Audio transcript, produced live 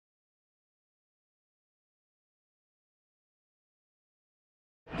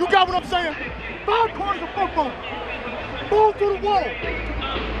You got what I'm saying? 5 quarters of football. Ball to the wall.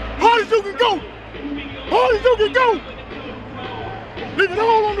 Hard as you can go. Hard as you can go. Leave it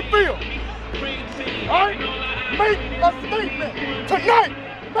all on the field. All right? Make a statement tonight.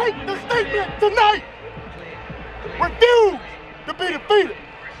 Make the statement tonight. Refuse to be defeated.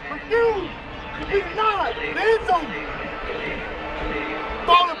 Refuse to be denied the end zone.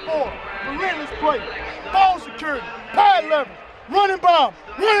 Falling forward, relentless play, ball security, pad leverage, running by them,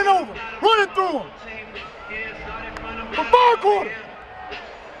 running over, running through them. For 5 quarters,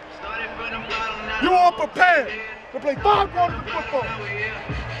 you are prepared to play 5 quarters of football.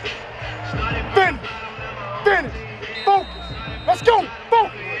 Finish, focus. Let's go,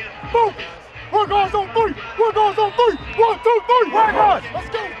 focus. Work hard on 3, work hard on 3. 1, 2, 3, work hard. Let's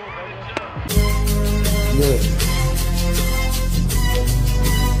go. Yeah.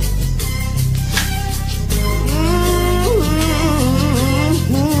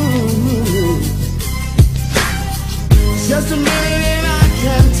 Just a minute and I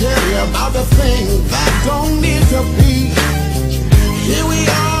can tell you about the things that don't need to be. Here we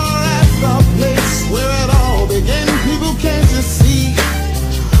are at the place where it all began. People can't just see.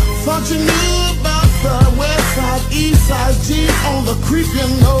 Thought you knew about the west side, east side, G's on the creep, you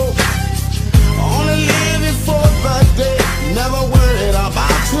know. Only living for the day, never worried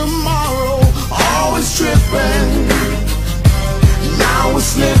about tomorrow. Always tripping, now we're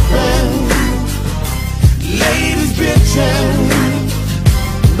slipping. Ladies bitching,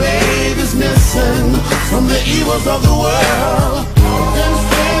 babies missing from the evils of the world. Been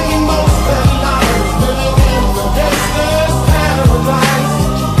spending most of their lives living in the gangster's paradise.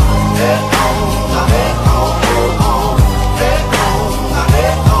 Head on, head on, on. Head on,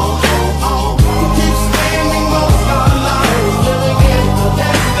 head on, on. Keep spending most of our lives living in the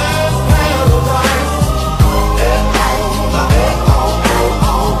gangster's paradise. Head on, head on,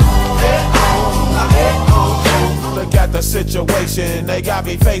 on. Head on, head on. Look at the situation they got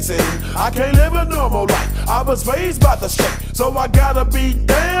me facing. I can't live a normal life. I was raised by the state, so I gotta be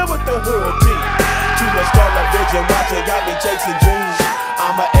down with the hood team. Too much television watching got me chasing dreams.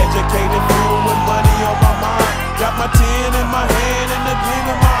 I'm an educated fool with money on my mind. Got my tin in my hand and the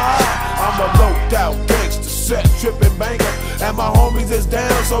gleam in my eye. I'm a loped out gangster, set tripping banker, and my homies is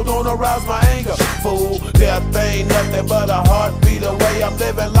down, so don't arouse my anger. Fool, death ain't nothing but a heartbeat away. I'm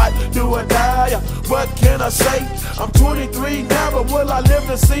living life, do or die. What can I say? I'm 23 now, but will I live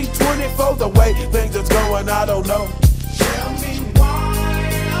to see 24? The way things is going, I don't know. Tell me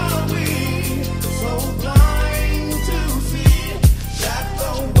why are we so blind to see that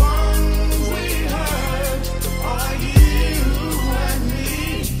the ones we hurt are you and me?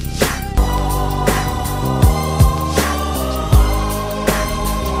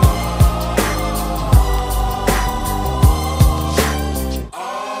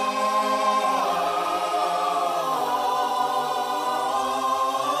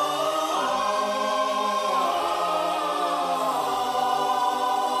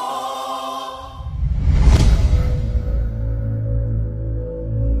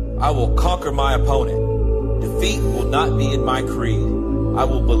 I will conquer my opponent. Defeat will not be in my creed. I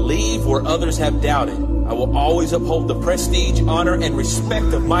will believe where others have doubted. I will always uphold the prestige, honor, and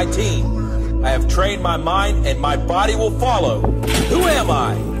respect of my team. I have trained my mind and my body will follow. Who am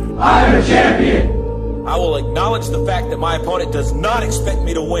I? I'm a champion. I will acknowledge the fact that my opponent does not expect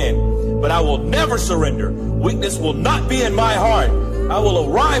me to win, but I will never surrender. Weakness will not be in my heart. I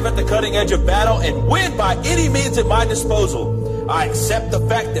will arrive at the cutting edge of battle and win by any means at my disposal. I accept the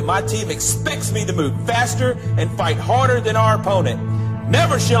fact that my team expects me to move faster and fight harder than our opponent.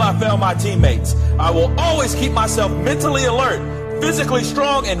 Never shall I fail my teammates. I will always keep myself mentally alert, physically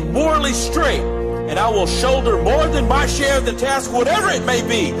strong, and morally straight. And I will shoulder more than my share of the task, whatever it may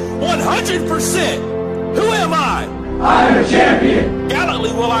be, 100%. Who am I? I'm a champion.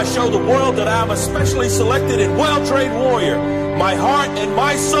 Gallantly will I show the world that I am a specially selected and well-trained warrior. My heart and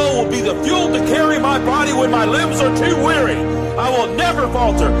my soul will be the fuel to carry my body when my limbs are too weary. I will never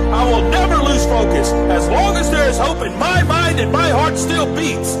falter. I will never lose focus. As long as there is hope in my mind and my heart still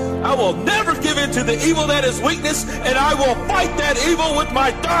beats, I will never give in to the evil that is weakness, and I will fight that evil with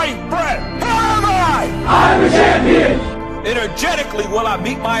my dying breath. Who am I? I'm a champion. Energetically will I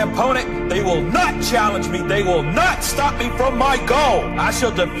meet my opponent. They will not challenge me. They will not stop me from my goal. I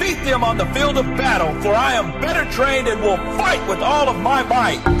shall defeat them on the field of battle, for I am better trained and will fight with all of my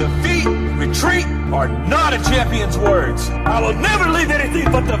might. Defeat, retreat are not a champion's words. I will never leave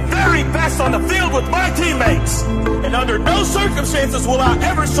anything but the very best on the field with my teammates. And under no circumstances will I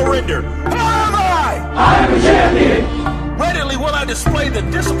ever surrender. Who am I? I'm a champion. Readily will I display the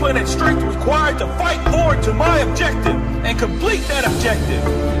discipline and strength required to fight forward to my objective and complete that objective.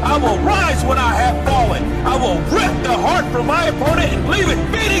 I will rise when I have fallen. I will rip the heart from my opponent and leave it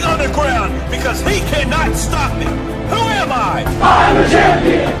beating on the ground because he cannot stop me. Who am I? I'm a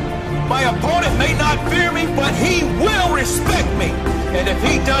champion. My opponent may not fear me, but he will respect me. And if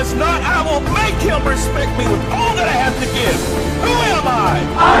he does not, I will make him respect me with all that I have to give. Who am I?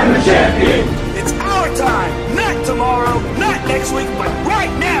 I'm a champion. It's our time, not tomorrow, not next week, but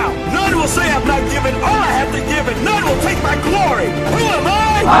right now. None will say I'm not giving all I have to give, and none will take my glory. Who am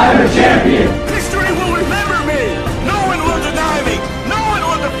I? I'm a champion.